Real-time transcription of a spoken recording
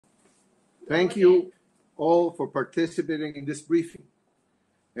Thank you all for participating in this briefing,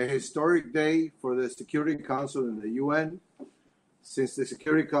 a historic day for the Security Council and the UN, since the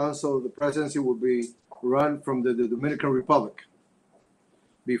Security Council, the presidency will be run from the Dominican Republic.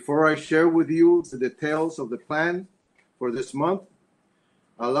 Before I share with you the details of the plan for this month,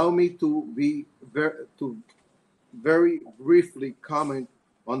 allow me to very briefly comment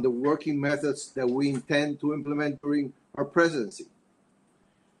on the working methods that we intend to implement during our presidency.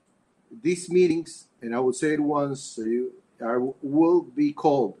 These meetings, and I will say it once, will be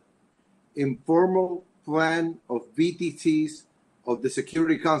called Informal Plan of VTCs of the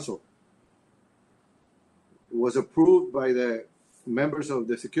Security Council. It was approved by the members of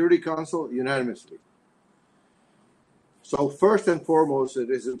the Security Council unanimously. So first and foremost, it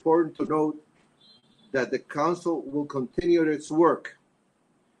is important to note that the Council will continue its work.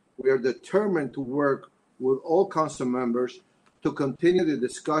 We are determined to work with all Council members to continue the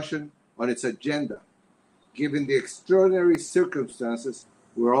discussion on its agenda, given the extraordinary circumstances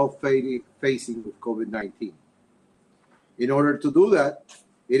we're all facing with COVID-19. In order to do that,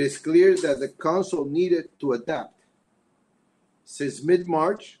 it is clear that the Council needed to adapt. Since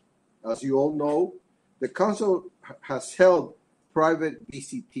mid-March, as you all know, the Council has held private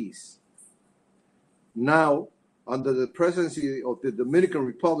VCTs. Now, under the presidency of the Dominican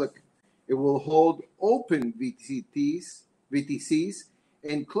Republic, it will hold open VTCs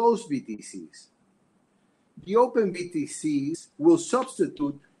and closed VTCs. The open VTCs will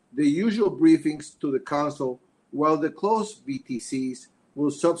substitute the usual briefings to the Council, while the closed VTCs will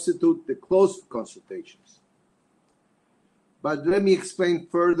substitute the closed consultations. But let me explain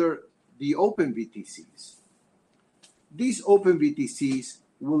further the open VTCs. These open VTCs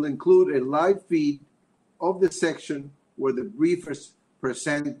will include a live feed of the section where the briefers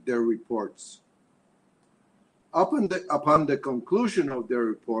present their reports. Upon the conclusion of their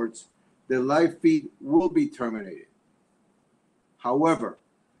reports, the live feed will be terminated. However,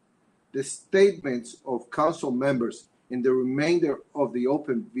 the statements of Council members in the remainder of the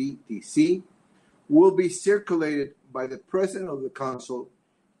open VTC will be circulated by the President of the Council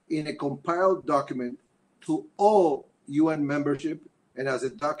in a compiled document to all UN membership and as a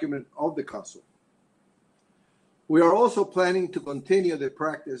document of the Council. We are also planning to continue the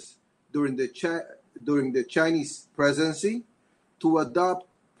practice during the Chinese presidency to adopt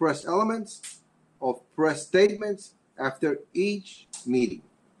press elements of press statements after each meeting.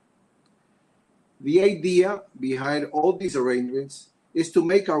 The idea behind all these arrangements is to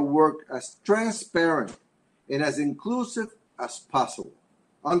make our work as transparent and as inclusive as possible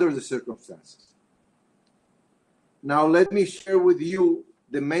under the circumstances. Now, let me share with you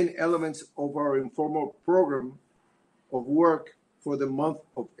the main elements of our informal program of work for the month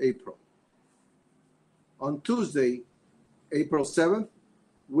of April. On Tuesday, April 7th,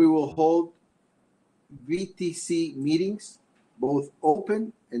 we will hold VTC meetings, both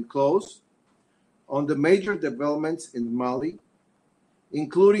open and closed, on the major developments in Mali,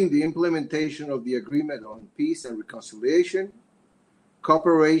 including the implementation of the Agreement on Peace and Reconciliation,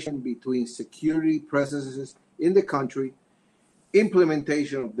 cooperation between security presences in the country,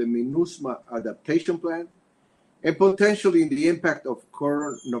 implementation of the MINUSMA adaptation plan, and potentially the impact of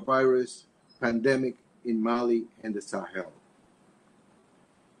coronavirus pandemic in Mali and the Sahel.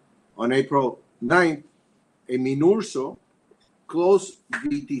 On April 9th, a MINURSO closed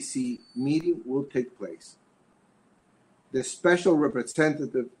VTC meeting will take place. The special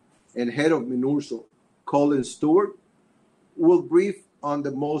representative and head of MINURSO, Colin Stewart, will brief on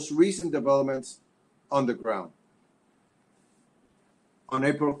the most recent developments on the ground. On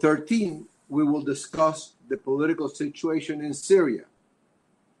April 13th, we will discuss the political situation in Syria.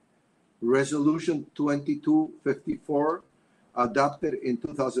 Resolution 2254, adopted in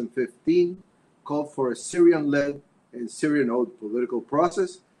 2015, called for a Syrian-led and Syrian-owned political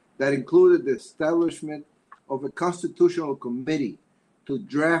process that included the establishment of a constitutional committee to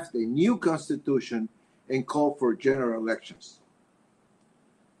draft a new constitution and call for general elections.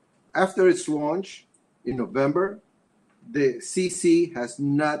 After its launch in November, the CC has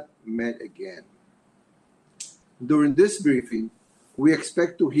not met again. During this briefing, we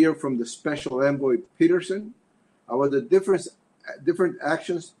expect to hear from the Special Envoy Peterson about the different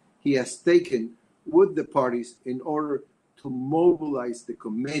actions he has taken with the parties in order to mobilize the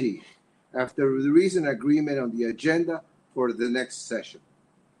committee after the recent agreement on the agenda for the next session.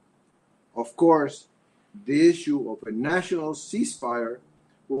 Of course, the issue of a national ceasefire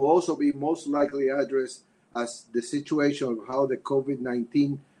will also be most likely addressed as the situation of how the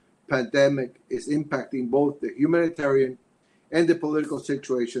COVID-19 pandemic is impacting both the humanitarian and the political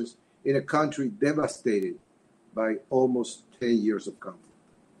situations in a country devastated by almost 10 years of conflict.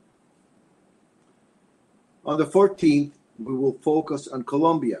 On the 14th, we will focus on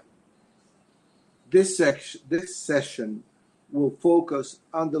Colombia. This session will focus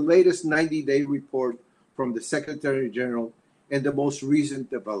on the latest 90-day report from the Secretary General and the most recent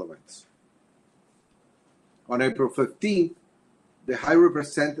developments. On April 15th, the High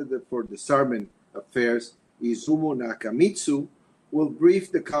Representative for Disarmament Affairs, Izumo Nakamitsu, will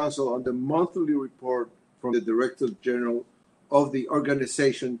brief the Council on the monthly report from the Director General of the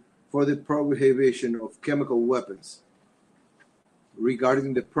Organization for the Prohibition of Chemical Weapons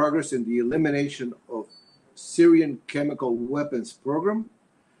regarding the progress in the elimination of Syrian chemical weapons program,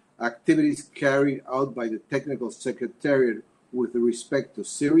 activities carried out by the Technical Secretariat with respect to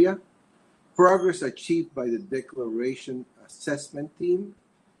Syria, progress achieved by the Declaration Assessment Team,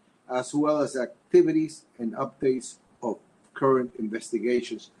 as well as activities and updates of current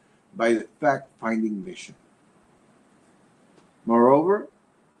investigations by the fact-finding mission. Moreover,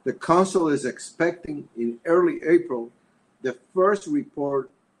 the Council is expecting in early April the first report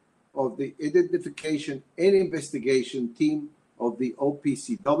of the Identification and Investigation Team of the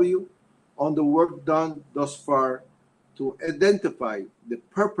OPCW on the work done thus far to identify the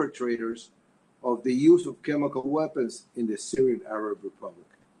perpetrators of the use of chemical weapons in the Syrian Arab Republic.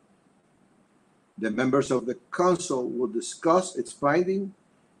 The members of the Council will discuss its finding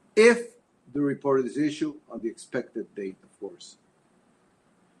if the report is issued on the expected date, of course.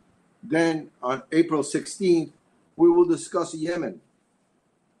 Then, on April 16th, we will discuss Yemen.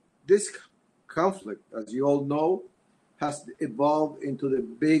 This conflict, as you all know, has evolved into the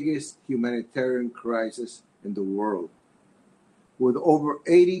biggest humanitarian crisis in the world, with over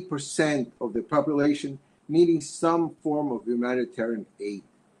 80% of the population needing some form of humanitarian aid.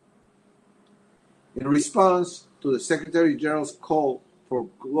 In response to the Secretary General's call for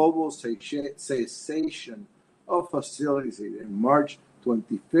global cessation of hostilities in March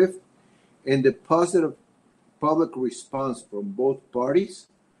 25th, and the positive public response from both parties,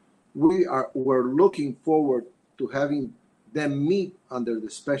 we're looking forward to having them meet under the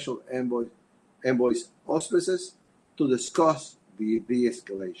Special Envoy's auspices to discuss the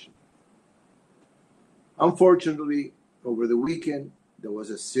de-escalation. Unfortunately, over the weekend, there was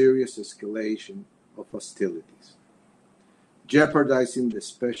a serious escalation of hostilities, jeopardizing the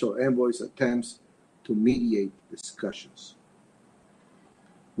Special Envoy's attempts to mediate discussions.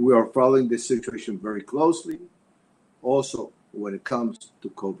 We are following this situation very closely, also when it comes to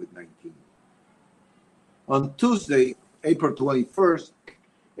COVID-19. On Tuesday, April 21st,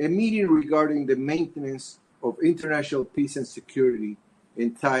 a meeting regarding the maintenance of international peace and security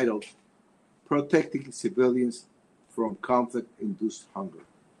entitled Protecting Civilians from Conflict-Induced Hunger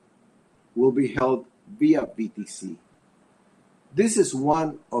will be held via VTC. This is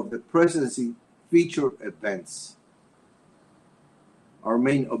one of the presidency featured events. Our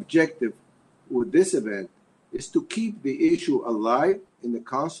main objective with this event is to keep the issue alive in the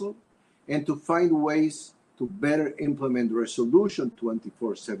Council and to find ways to better implement Resolution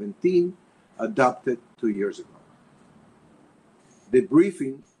 2417 adopted 2 years ago. The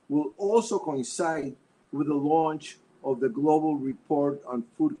briefing will also coincide with the launch of the Global Report on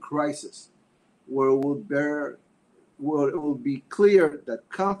Food Crisis, where it will be clear that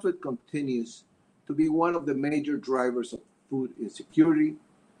conflict continues to be one of the major drivers of food insecurity,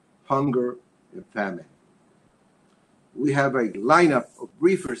 hunger, and famine. We have a lineup of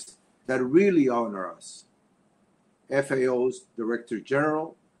briefers that really honor us. FAO's Director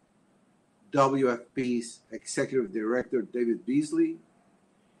General, WFP's Executive Director David Beasley,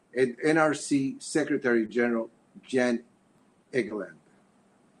 and NRC Secretary General Jan Egeland.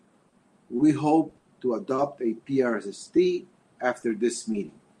 We hope to adopt a PRSST after this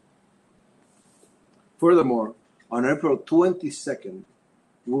meeting. Furthermore, on April 22nd,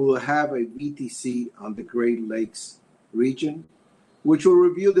 we will have a VTC on the Great Lakes region, which will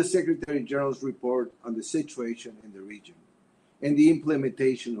review the Secretary General's report on the situation in the region and the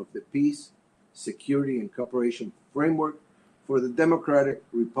implementation of the Peace, Security, and Cooperation Framework for the Democratic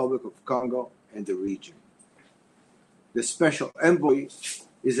Republic of Congo and the region. The Special Envoy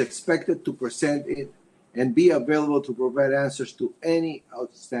is expected to present it and be available to provide answers to any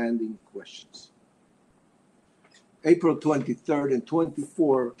outstanding questions. April 23rd and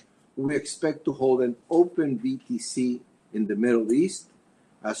 24th, we expect to hold an open VTC in the Middle East,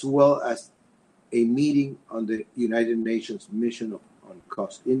 as well as a meeting on the United Nations mission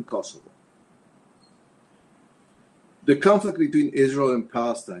in Kosovo. The conflict between Israel and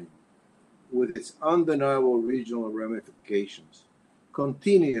Palestine, with its undeniable regional ramifications,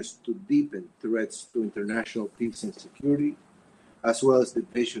 continues to deepen threats to international peace and security, as well as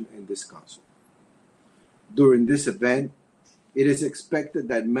division in this Council. During this event, it is expected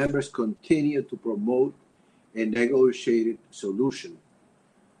that members continue to promote a negotiated solution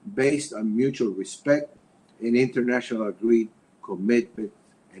based on mutual respect and international agreed commitment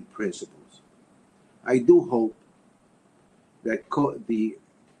and principles. I do hope that the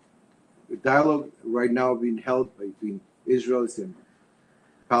dialogue right now being held between Israel and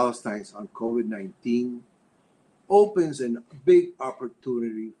Palestine on COVID-19 opens a big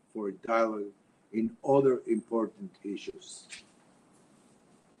opportunity for dialogue in other important issues.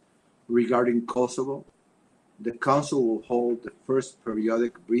 Regarding Kosovo, the Council will hold the first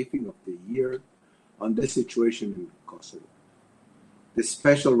periodic briefing of the year on the situation in Kosovo. The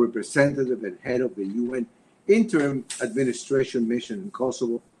Special Representative and head of the UN Interim Administration Mission in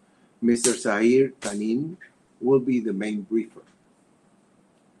Kosovo, Mr. Zahir Tanin, will be the main briefer.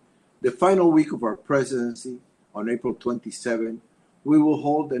 The final week of our presidency, on April 27, we will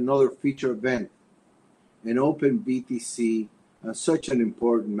hold another feature event, an open BTC on such an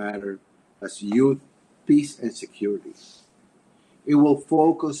important matter as youth, peace, and security. It will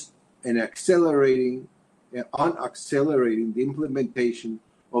focus on accelerating the implementation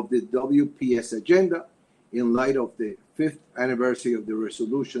of the WPS agenda in light of the 5th anniversary of the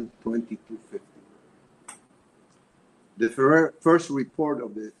Resolution 2250. The first report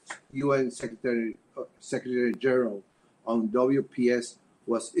of the UN Secretary General on WPS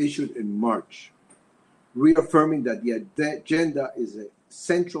was issued in March, reaffirming that the agenda is a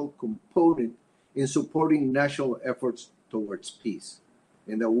central component in supporting national efforts towards peace,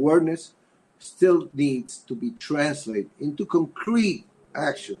 and awareness still needs to be translated into concrete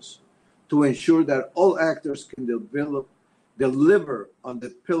actions to ensure that all actors can deliver on the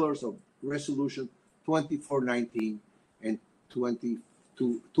pillars of Resolution 2419 and 250.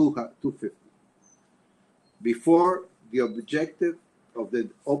 Therefore, the objective of the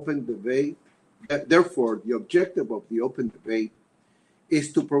open debate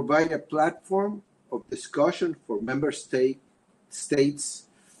is to provide a platform of discussion for member states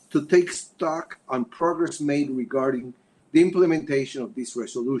to take stock on progress made regarding the implementation of these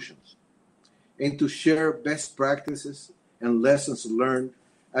resolutions, and to share best practices and lessons learned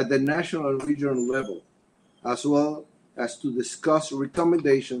at the national and regional level, as well as to discuss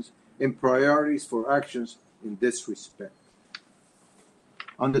recommendations and priorities for actions in this respect.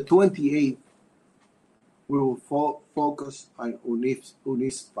 On the 28th, we will focus on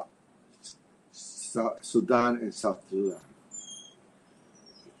UNISPA, Sudan and South Sudan.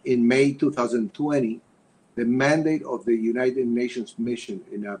 In May 2020, the mandate of the United Nations mission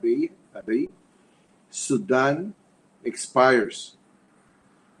in Abyei, Sudan, expires.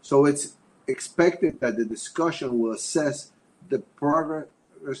 So it's expected that the discussion will assess the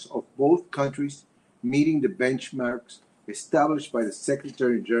progress of both countries meeting the benchmarks established by the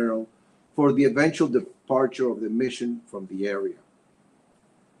Secretary General for the eventual departure of the mission from the area.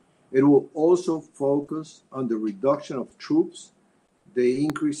 It will also focus on the reduction of troops, the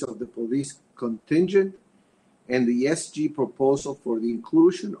increase of the police contingent, and the SG proposal for the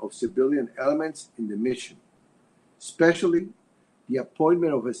inclusion of civilian elements in the mission, especially the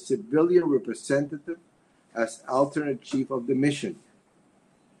appointment of a civilian representative as alternate chief of the mission.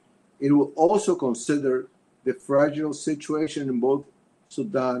 It will also consider the fragile situation in both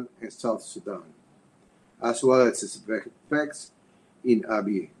Sudan and South Sudan, as well as its effects in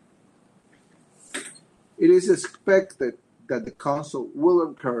Abyei. It is expected that the Council will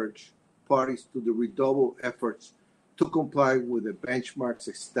encourage parties to the redoubled efforts to comply with the benchmarks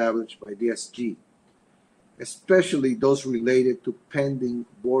established by the SG, especially those related to pending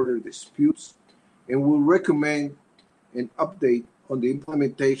border disputes, and will recommend an update on the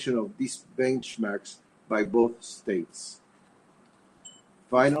implementation of these benchmarks by both states.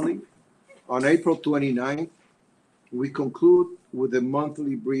 Finally, on April 29th, we conclude with a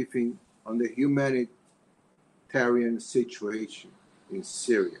monthly briefing on the humanitarian situation in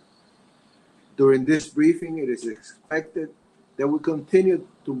Syria. During this briefing, it is expected that we continue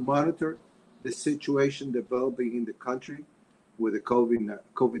to monitor the situation developing in the country with the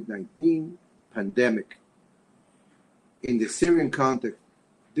COVID-19 pandemic. In the Syrian context,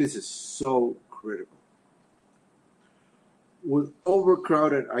 this is so critical. With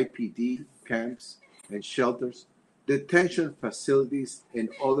overcrowded IPD camps and shelters, detention facilities, and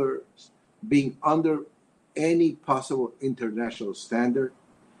others being under any possible international standard,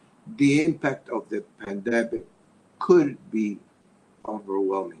 the impact of the pandemic could be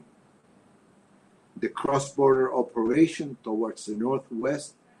overwhelming. The cross-border operation towards the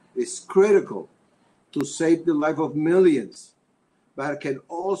northwest is critical to save the life of millions, but can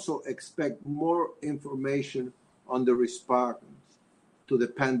also expect more information on the response to the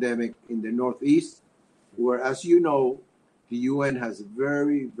pandemic in the Northeast, where, as you know, the UN has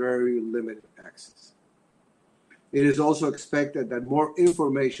very, very limited access. It is also expected that more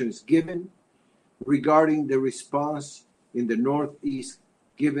information is given regarding the response in the Northeast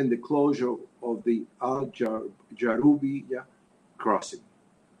given the closure of the Al Jarubiya crossing.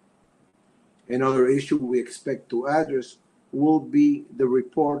 Another issue we expect to address will be the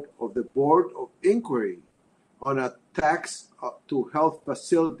report of the Board of Inquiry on attacks to health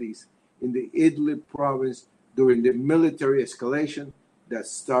facilities in the Idlib province during the military escalation that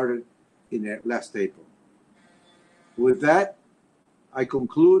started in last April. With that, I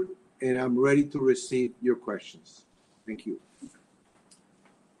conclude, and I'm ready to receive your questions. Thank you.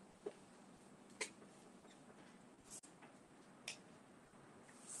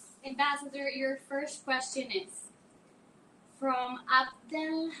 Ambassador, your first question is from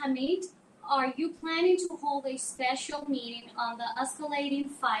Abdel Hamid. Are you planning to hold a special meeting on the escalating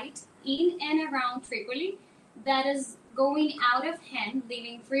fight in and around Tripoli that is going out of hand,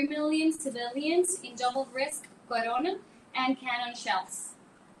 leaving 3 million civilians in double risk Corona and cannon shells?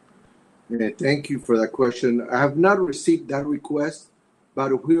 Thank you for that question. I have not received that request,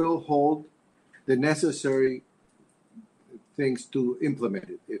 but we'll hold the necessary things to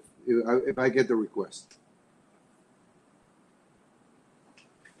implement it if I get the request.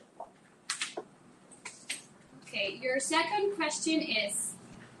 Okay, your second question is,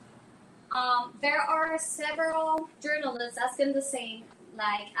 there are several journalists asking the same,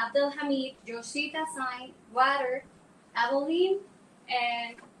 like Abdel Hamid, José Singer, Water, Evelyn,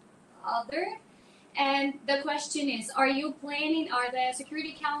 and other. And the question is, are the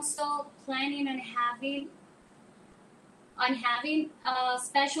Security Council planning on having a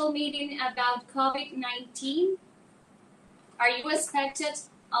special meeting about COVID-19? Are you expected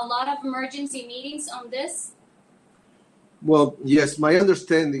a lot of emergency meetings on this? Well, yes, my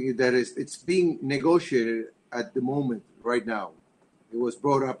understanding is that it's being negotiated at the moment, right now. It was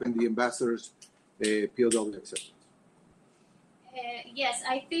brought up in the ambassador's POW acceptance. Yes,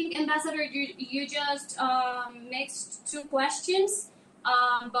 I think, Ambassador, you just mixed two questions,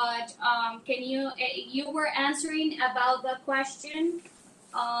 but can you were answering about the question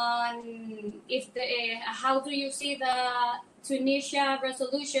on how do you see the Tunisia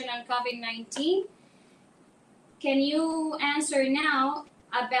resolution on COVID-19? Can you answer now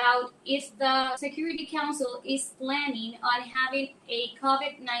about if the Security Council is planning on having a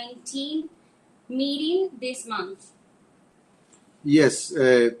COVID-19 meeting this month? Yes,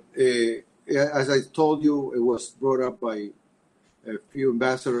 as I told you, it was brought up by a few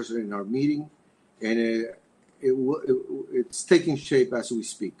ambassadors in our meeting, and it's taking shape as we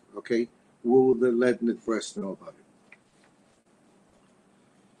speak, okay? We will let the press know about it.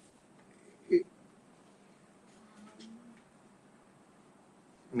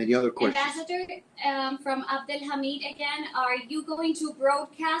 Any other questions? Ambassador, from Abdel Hamid again, are you going to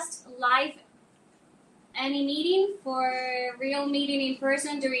broadcast live any meeting for real meeting in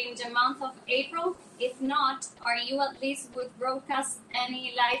person during the month of April? If not, are you at least would broadcast live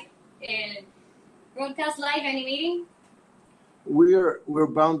any meeting? We're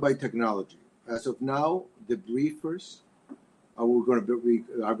bound by technology. As of now, the briefers are going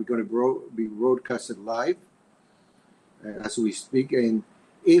to be broadcasted live as we speak, and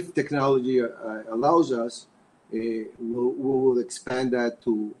if technology allows us, we will expand that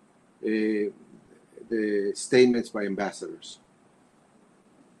to the statements by ambassadors.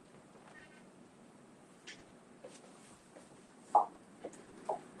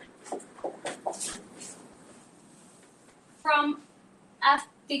 From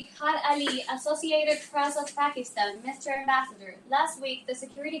Aftikhar Ali, Associated Press of Pakistan, Mr. Ambassador, last week the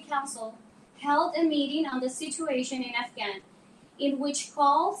Security Council held a meeting on the situation in Afghanistan, in which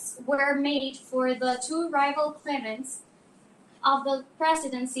calls were made for the two rival claimants of the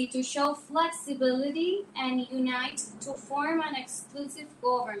presidency to show flexibility and unite to form an exclusive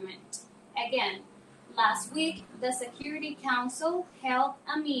government. Again, last week, the Security Council held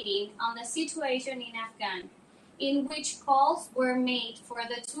a meeting on the situation in Afghanistan, in which calls were made for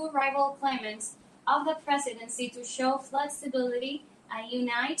the two rival claimants of the presidency to show flexibility and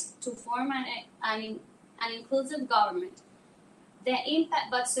unite to form an inclusive government. The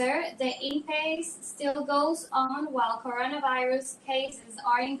impasse still goes on while coronavirus cases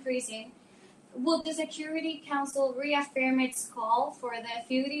are increasing. Would the Security Council reaffirm its call for the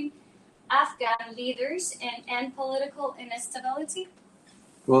feuding Afghan leaders and end political instability?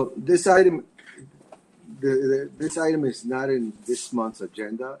 Well, this item is not in this month's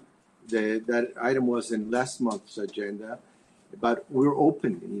agenda. That item was in last month's agenda, but we're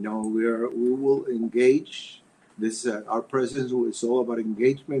open. We will engage. This our presence is all about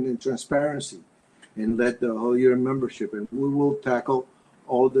engagement and transparency, and let the whole year membership, and we will tackle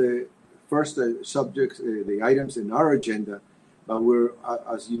all the first subjects, the items in our agenda, but we're,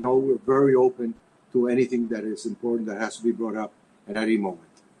 as you know, we're very open to anything that is important that has to be brought up at any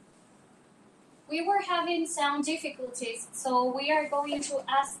moment. We were having some difficulties, so we are going to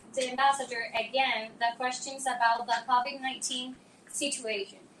ask the ambassador again the questions about the COVID-19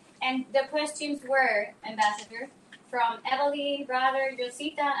 situation. And the questions were, Ambassador, from Evelyn, Brother,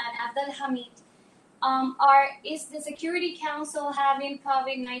 Josita, and Abdel Hamid. Is the Security Council having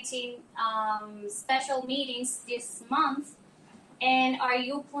COVID-19 special meetings this month? And are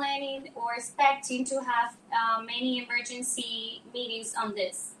you planning or expecting to have many emergency meetings on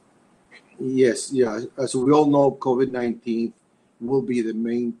this? Yes, yeah. As we all know, COVID-19 will be the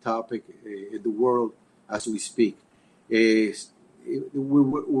main topic in the world as we speak. We're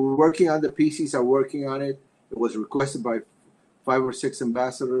working on the PCs are working on it. It was requested by 5 or 6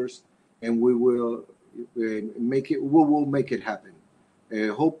 ambassadors, and we will make it. We will make it happen.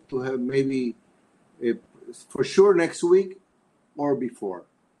 Hope to have maybe for sure next week or before.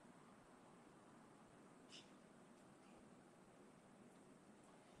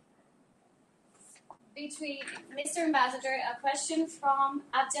 Between Mr. Ambassador, a question from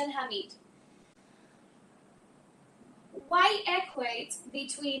Abdel Hamid. Why equate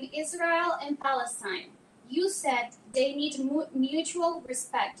between Israel and Palestine? You said they need mutual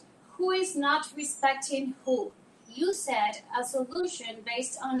respect. Who is not respecting who? You said a solution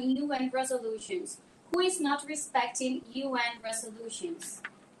based on UN resolutions. Who is not respecting UN resolutions?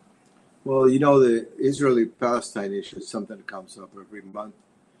 Well, you know, the Israeli-Palestine issue is something that comes up every month.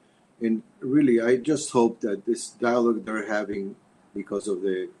 And really, I just hope that this dialogue they're having because of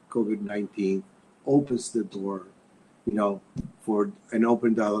the COVID-19 opens the door, you know, for an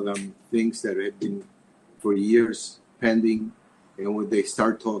open dialogue on things that have been for years pending. And when they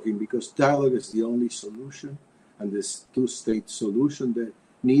start talking, because dialogue is the only solution, and this two-state solution that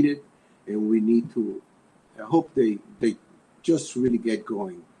needed, and we need to, I hope they just really get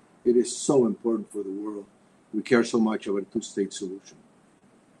going. It is so important for the world. We care so much about a two-state solution.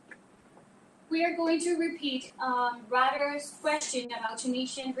 We are going to repeat Radar's question about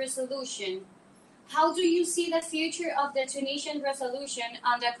Tunisian resolution. How do you see the future of the Tunisian resolution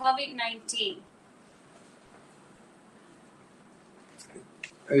on the COVID-19?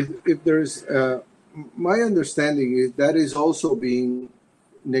 If there's, my understanding is that is also being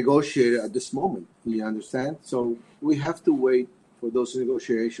negotiated at this moment. You understand? So we have to wait for those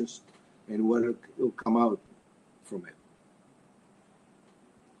negotiations and what will come out from it.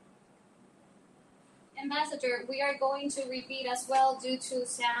 Ambassador, we are going to repeat as well due to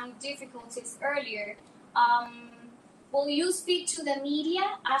sound difficulties earlier. Will you speak to the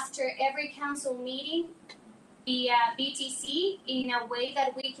media after every council meeting via BTC in a way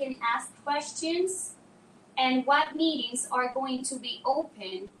that we can ask questions? And what meetings are going to be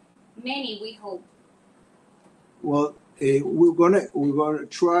open? Many, we hope. Well, we're gonna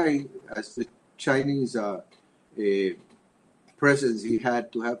try, as the Chinese presidency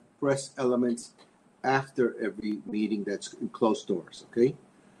had, to have press elements after every meeting that's in closed doors, okay?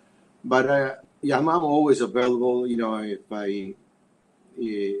 But yeah, I'm always available. You know, if I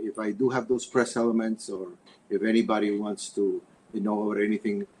do have those press elements, or if anybody wants to know about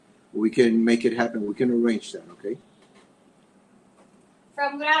anything, we can make it happen. We can arrange that, okay?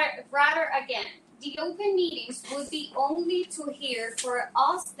 From Radar again, the open meetings would be only to hear for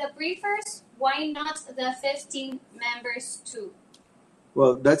us, the briefers. Why not the 15 members too?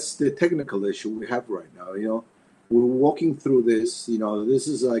 Well, that's the technical issue we have right now. You know, we're walking through this. You know, this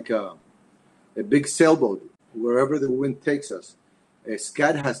is like a big sailboat, wherever the wind takes us.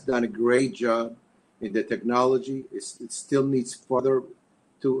 SCAD has done a great job in the technology. It still needs further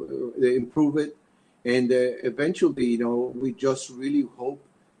to improve it. And eventually, you know, we just really hope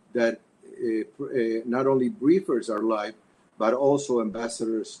that not only briefers are live, but also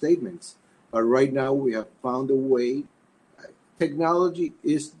ambassador statements. But right now, we have found a way. Technology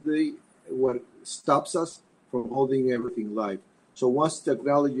is what stops us from holding everything live. So once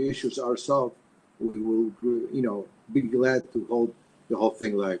technology issues are solved, we will, you know, be glad to hold the whole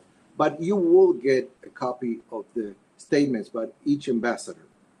thing live. But you will get a copy of the statements by each ambassador,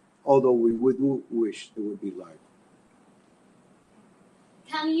 although we would wish it would be live.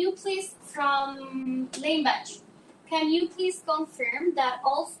 Can you please, from Lambach, can you please confirm that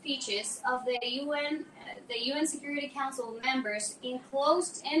all speeches of the UN Security Council members in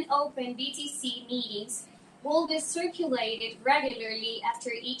closed and open BTC meetings will be circulated regularly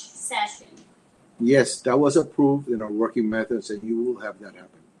after each session? Yes, that was approved in our working methods, and you will have that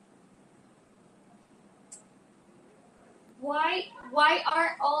happen. Why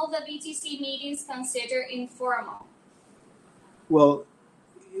are all the BTC meetings considered informal? Well,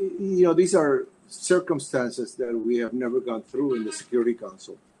 you these are circumstances that we have never gone through in the Security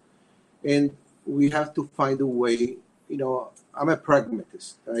Council. And we have to find a way. I'm a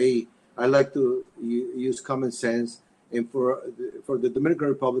pragmatist. I like to use common sense. And for the Dominican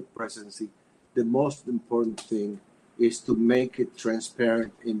Republic presidency, the most important thing is to make it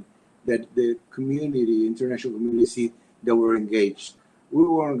transparent in that the community, international community, see that we're engaged. We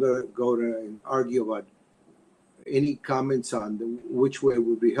weren't going to go and argue about any comments on which way it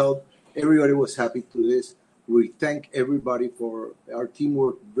would be held. Everybody was happy to this. We thank everybody for our team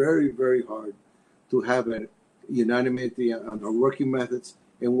worked very, very hard to have a unanimity on our working methods.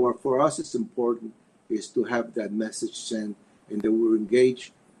 And what for us is important is to have that message sent and that we're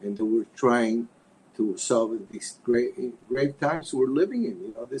engaged and that we're trying to solve these great times we're living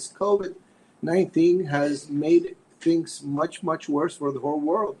in. This COVID-19 has made things much, much worse for the whole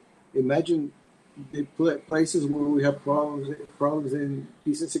world. Imagine the places where we have problems in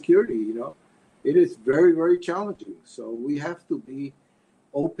peace and security. It is very, very challenging. So we have to be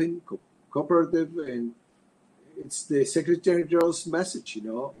open, cooperative, and it's the Secretary General's message.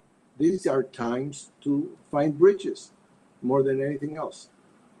 These are times to find bridges more than anything else.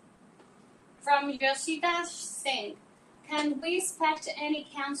 From José Singer, can we expect any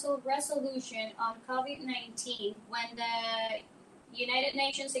council resolution on COVID-19 when the United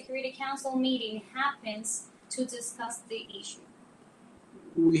Nations Security Council meeting happens to discuss the issue?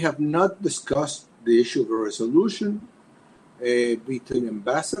 We have not discussed the issue of a resolution between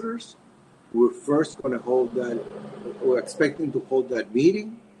ambassadors. We're first going to hold that. We're expecting to hold that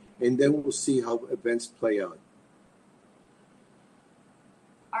meeting, and then we'll see how events play out.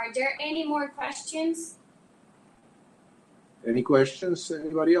 Are there any more questions? Any questions?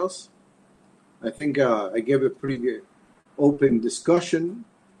 Anybody else? I think I gave a pretty good open discussion,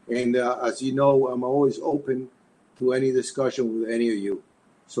 and as you know, I'm always open to any discussion with any of you.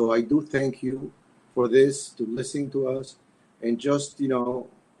 So I do thank you for this, to listening to us, and just,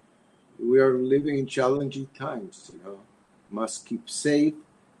 we are living in challenging times, must keep safe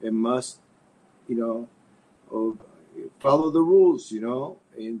and must, follow the rules,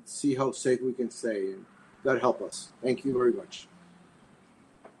 and see how safe we can stay. And God help us. Thank you very much.